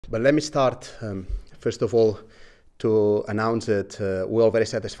But let me start, first of all, to announce that we're all very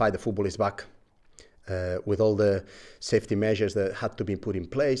satisfied the football is back with all the safety measures that had to be put in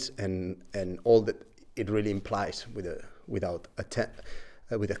place and all that it really implies with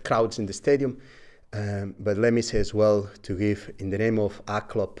the crowds in the stadium. But let me say as well, to give, in the name of our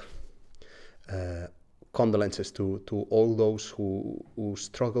club, condolences to all those who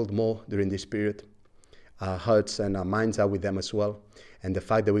struggled more during this period. Our hearts and our minds are with them as well. And the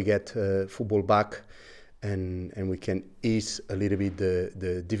fact that we get football back and we can ease a little bit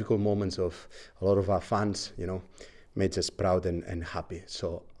the difficult moments of a lot of our fans, you know, makes us proud and happy.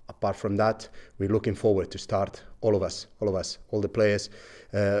 So apart from that, we're looking forward to start, all of us, all the players.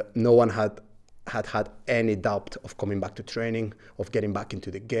 No one had any doubt of coming back to training, of getting back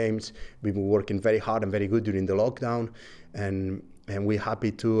into the games. We've been working very hard and very good during the lockdown, and we're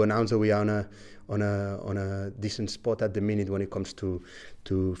happy to announce that we are on a decent spot at the minute when it comes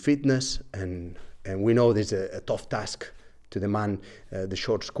to fitness, and we know there's a tough task to demand the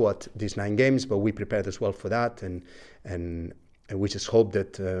short squad these 9 games, but we prepared as well for that, and we just hope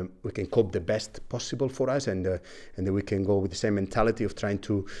that we can cope the best possible for us, and that we can go with the same mentality of trying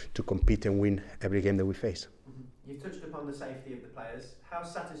to compete and win every game that we face. Mm-hmm. You've touched upon the safety of the players. How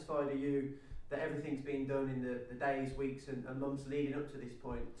satisfied are you that everything's been done in the days, weeks and months leading up to this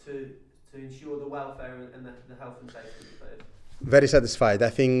point to ensure the welfare and the health and safety of the players? Very satisfied. I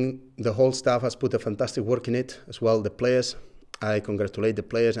think the whole staff has put a fantastic work in it, as well the players. I congratulate the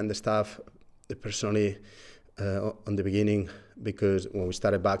players and the staff personally on the beginning, because when we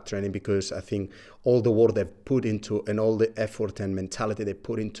started back training, because I think all the work they've put into and all the effort and mentality they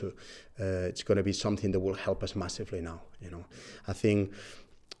put into, it's going to be something that will help us massively now. You know, I think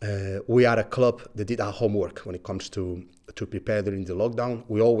we are a club that did our homework when it comes to prepare during the lockdown.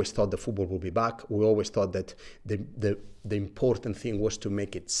 We always thought the football would be back. We always thought that the important thing was to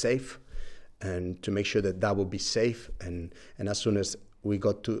make it safe and to make sure that would be safe. And as soon as we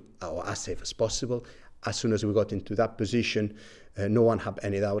got to, or as safe as possible, as soon as we got into that position, no one had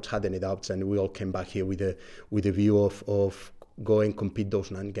any doubts, and we all came back here with a view of go and compete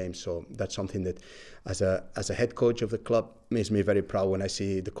those 9 games. So that's something that, as a head coach of the club, makes me very proud when I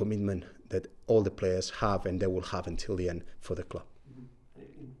see the commitment that all the players have and they will have until the end for the club. Mm-hmm.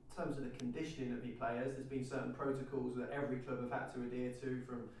 In terms of the conditioning of your players, there's been certain protocols that every club have had to adhere to,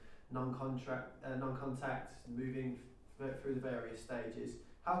 from non-contact, moving through the various stages.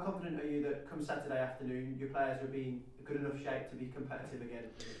 How confident are you that come Saturday afternoon your players will be in a good enough shape to be competitive again in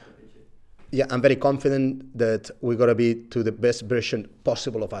the championship? Yeah, I'm very confident that we're going to be to the best version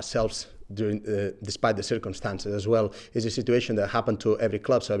possible of ourselves during, despite the circumstances as well. It's a situation that happened to every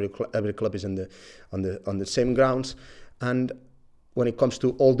club, so every club is on the same grounds. And when it comes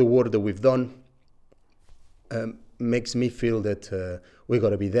to all the work that we've done, makes me feel that we're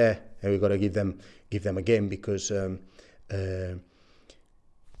going to be there and we're going to give them a game, because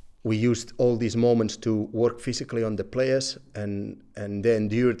we used all these moments to work physically on the players, and they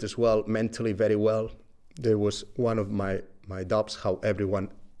endured as well mentally very well. There was one of my doubts how every one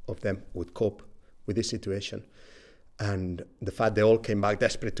of them would cope with this situation. And the fact they all came back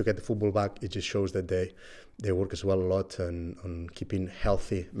desperate to get the football back, it just shows that they work as well a lot on keeping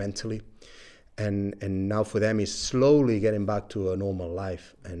healthy mentally. And now for them is slowly getting back to a normal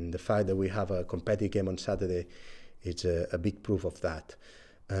life. And the fact that we have a competitive game on Saturday, it's a big proof of that.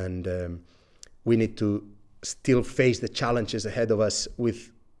 And we need to still face the challenges ahead of us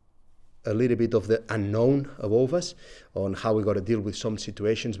with a little bit of the unknown above us on how we got to deal with some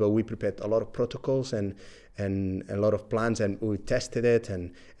situations. But we prepared a lot of protocols and a lot of plans, and we tested it,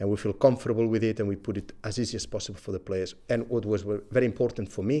 and we feel comfortable with it, and we put it as easy as possible for the players. And what was very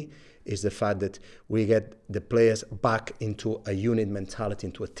important for me is the fact that we get the players back into a unit mentality,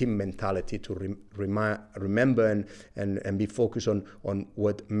 into a team mentality, to remember and be focused on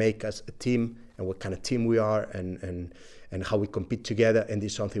what makes us a team and what kind of team we are, and how we compete together. And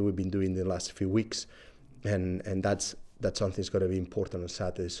this is something we've been doing the last few weeks, and that's something that's going to be important on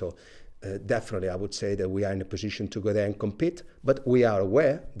Saturday. So definitely I would say that we are in a position to go there and compete, but we are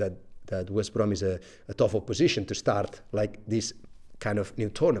aware that West Brom is a tough opposition to start like this kind of new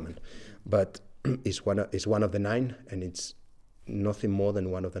tournament, but it's one of the 9, and it's nothing more than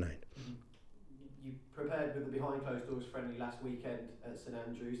one of the 9. You prepared with the behind closed doors friendly last weekend at St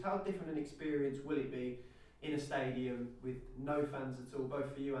Andrews. How different an experience will it be in a stadium with no fans at all,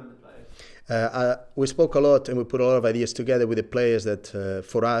 both for you and the players? We spoke a lot, and we put a lot of ideas together with the players that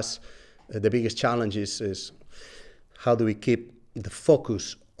for us the biggest challenge is how do we keep the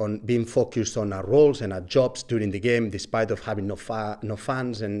focus on being focused on our roles and our jobs during the game, despite of having no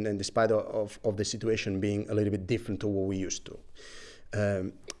fans, and despite of the situation being a little bit different to what we used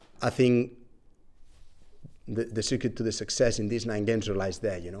to. I think the secret to the success in these 9 games relies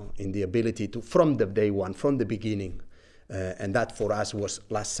there, you know, in the ability to, from the day one, from the beginning, and that for us was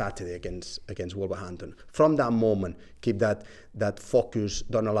last Saturday against Wolverhampton. From that moment, keep that focus.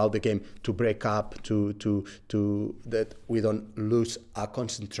 Don't allow the game to break up. To that we don't lose our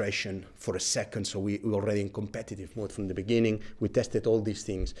concentration for a second. So we're already in competitive mode from the beginning. We tested all these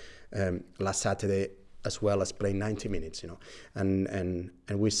things last Saturday, as well as playing 90 minutes, you know, and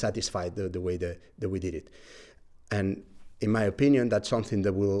we're satisfied the way that we did it. And in my opinion, that's something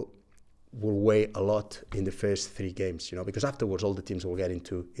that will weigh a lot in the first 3 games, you know, because afterwards all the teams will get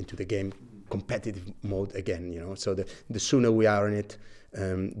into the game competitive mode again, you know. So the sooner we are in it,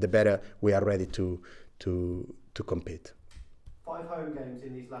 the better we are ready to compete. 5 home games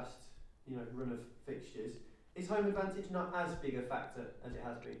in these last, you know, run of fixtures. Is home advantage not as big a factor as it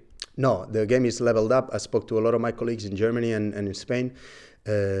has been? No, the game is leveled up. I spoke to a lot of my colleagues in Germany and in Spain.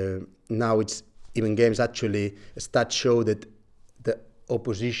 Now it's even games, actually, stats show that the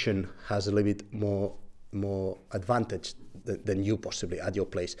opposition has a little bit more advantage than you possibly at your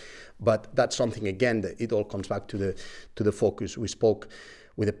place. But that's something, again, that it all comes back to the focus. We spoke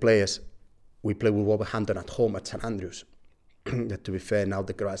with the players. We played with Wolverhampton at home at St Andrews. To be fair, now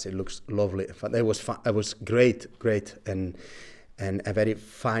the grass, it looks lovely. It was great, and a very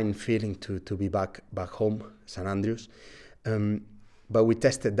fine feeling to be back home, St Andrews. But we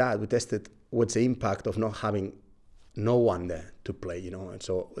tested that. We tested what's the impact of not having no one there to play, you know. And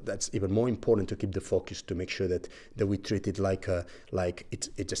so that's even more important, to keep the focus, to make sure that we treat it like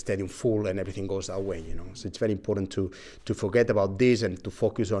it's a stadium full and everything goes our way, you know. So it's very important to forget about this and to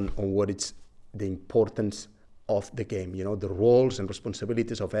focus on what it's the importance of the game, you know, the roles and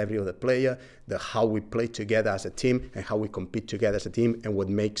responsibilities of every other player, how we play together as a team and how we compete together as a team, and what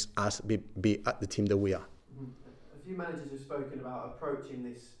makes us be at the team that we are. Mm-hmm. A few managers have spoken about approaching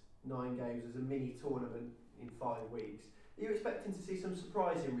this 9 games as a mini tournament in 5 weeks. Are you expecting to see some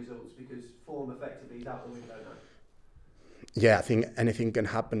surprising results, because form effectively is out the window now? Yeah, I think anything can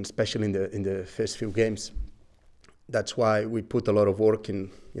happen, especially in the first few games. That's why we put a lot of work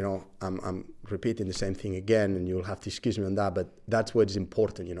in, you know. I'm repeating the same thing again, and you'll have to excuse me on that, but that's what is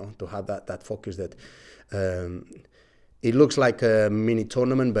important, you know, to have that focus. That it looks like a mini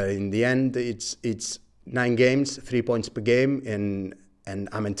tournament, but in the end, it's 9 games, 3 points per game, and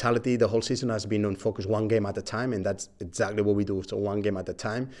our mentality the whole season has been on focus 1 game at a time, and that's exactly what we do. So 1 game at a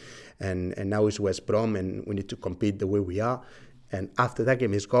time, and now it's West Brom, and we need to compete the way we are. And after that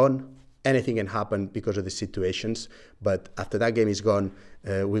game is gone, anything can happen because of the situations. But after that game is gone,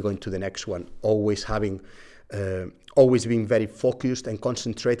 we're going to the next one. Always being very focused and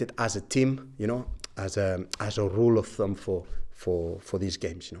concentrated as a team, you know, as a rule of thumb for these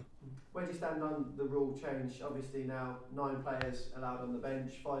games, you know. Where do you stand on the rule change? Obviously now 9 players allowed on the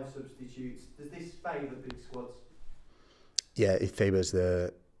bench, 5 substitutes. Does this favour big squads? Yeah, it favours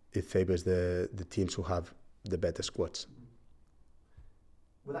the teams who have the better squads.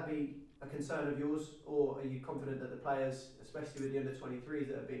 Would that be a concern of yours, or are you confident that the players, especially with the under-23s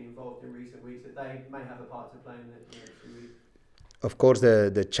that have been involved in recent weeks, that they may have a part to play in the next few weeks? Of course,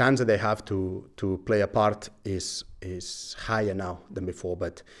 the chance that they have to play a part is higher now than before.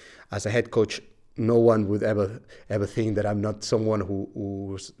 But as a head coach, no one would ever think that I'm not someone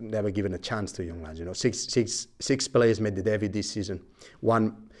who's never given a chance to young lads. You know, six players made the debut this season,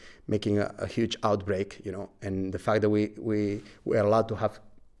 1 making a huge outbreak. You know, and the fact that we are allowed to have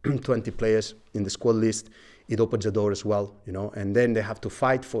 20 players in the squad list, it opens the door as well, you know. And then they have to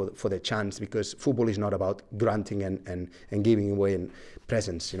fight for their chance, because football is not about granting and giving away in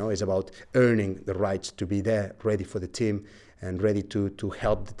presents, you know. It's about earning the rights to be there, ready for the team and ready to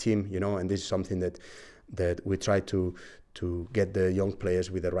help the team, you know. And this is something that we try to get the young players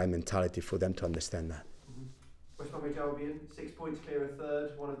with the right mentality for them to understand that. Mm-hmm. West Bromwich Albion, 6 points clear of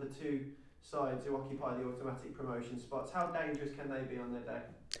 3rd, one of the 2 sides who occupy the automatic promotion spots. How dangerous can they be on their day?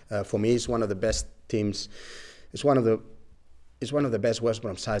 For me, it's one of the best teams. It's one of the best West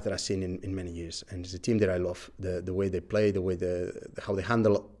Brom sides that I've seen in many years, and it's a team that I love. The way they play, the way how they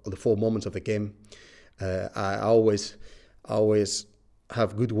handle the 4 moments of the game. I always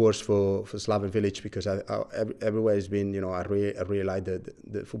have good words for Slaven Village, because everywhere has been, you know, I really like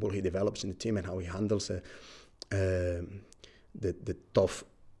the football he develops in the team and how he handles the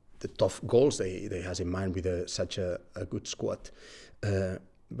tough goals they has in mind with such a good squad.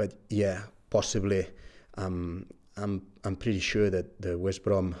 But yeah, possibly I'm pretty sure that the West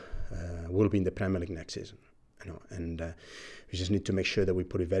Brom will be in the Premier League next season, you know, and we just need to make sure that we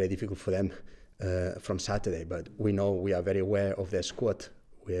put it very difficult for them from Saturday. But we know, we are very aware of their squad.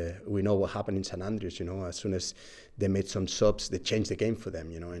 we know what happened in St Andrews. You know, as soon as they made some subs, they changed the game for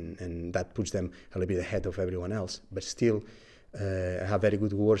them. You know, and that puts them a little bit ahead of everyone else. But still, I have very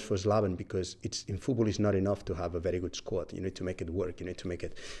good words for Slaven, because in football it's not enough to have a very good squad. You need to make it work. You need to make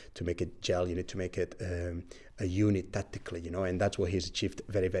it gel. You need to make it a unit tactically. You know, and that's what he's achieved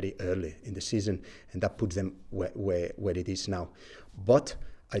very, very early in the season, and that puts them where it is now. But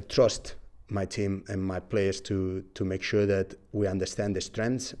I trust my team and my players to make sure that we understand the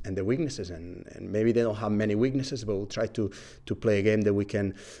strengths and the weaknesses, and maybe they don't have many weaknesses, but we'll try to play a game that we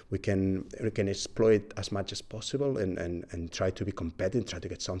can exploit as much as possible, and try to be competitive, try to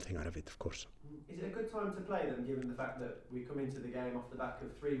get something out of it, of course. Is it a good time to play them, given the fact that we come into the game off the back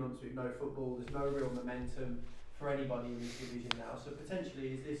of 3 months with no football? There's no real momentum for anybody in this division now, so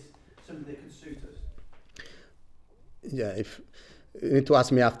potentially is this something that could suit us? Yeah, you need to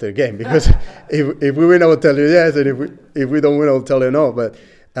ask me after the game, because if we win, I will tell you yes, and if we don't win, I will tell you no. But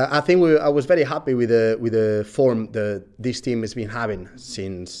I think I was very happy with the form that this team has been having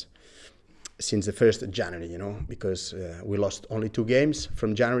since the 1st of January. You know, because we lost only 2 games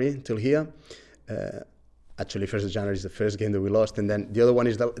from January until here. Actually, 1st of January is the first game that we lost, and then the other one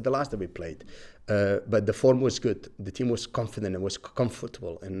is the last that we played. But the form was good. The team was confident and was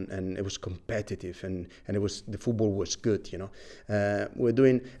comfortable, and it was competitive, and the football was good. You know, we're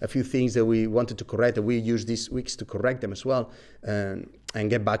doing a few things that we wanted to correct, and we used these weeks to correct them as well, and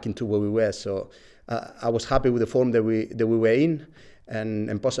get back into where we were. So I was happy with the form that we were in,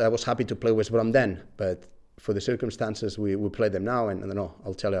 and possibly I was happy to play West Brom then. But for the circumstances, we play them now, and I don't know.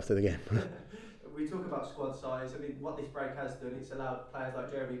 I'll tell you after the game. We talk about squad size. I mean, what this break has done, it's allowed players like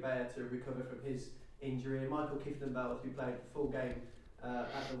Jeremy Bayer to recover from his injury, and Michael Kieftenbeld, who played the full game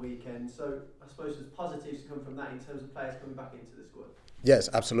at the weekend. So I suppose there's positives to come from that in terms of players coming back into the squad. Yes,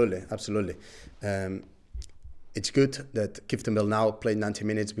 absolutely. It's good that Kieftenbeld now played 90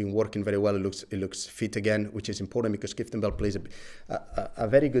 minutes, been working very well. It looks fit again, which is important, because Kieftenbeld plays a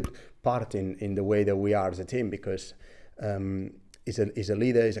very good part in the way that we are as a team, because he's a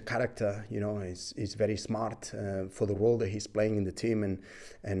leader, he's a character, you know, he's very smart for the role that he's playing in the team,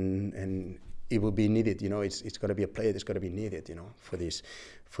 and it will be needed, you know, it's got to be a player that's got to be needed, you know, for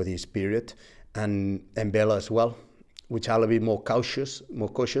this period, and Bella as well, which I'll be more cautious.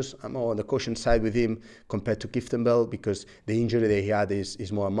 I'm more on the caution side with him compared to Kieftenbeld, because the injury that he had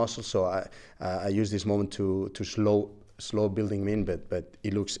is more a muscle, so I use this moment to slow building him in, but he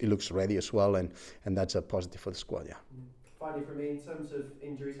looks ready as well, and that's a positive for the squad, yeah. Finally, for me, in terms of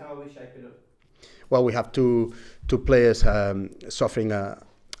injuries, how are we shaping up? Well, we have two players suffering a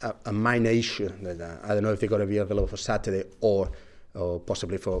minor issue. That, I don't know if they're going to be available for Saturday or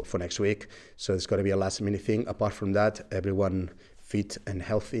possibly for next week. So it's got to be a last minute thing. Apart from that, everyone fit and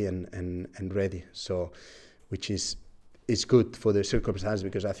healthy and ready. So, which is good for the circumstances,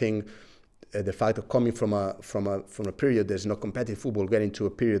 because I think the fact of coming from a period there's no competitive football, getting to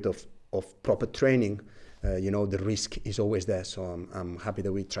a period of proper training. You know, the risk is always there, so I'm happy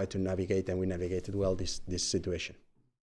that we try to navigate, and we navigated well this situation.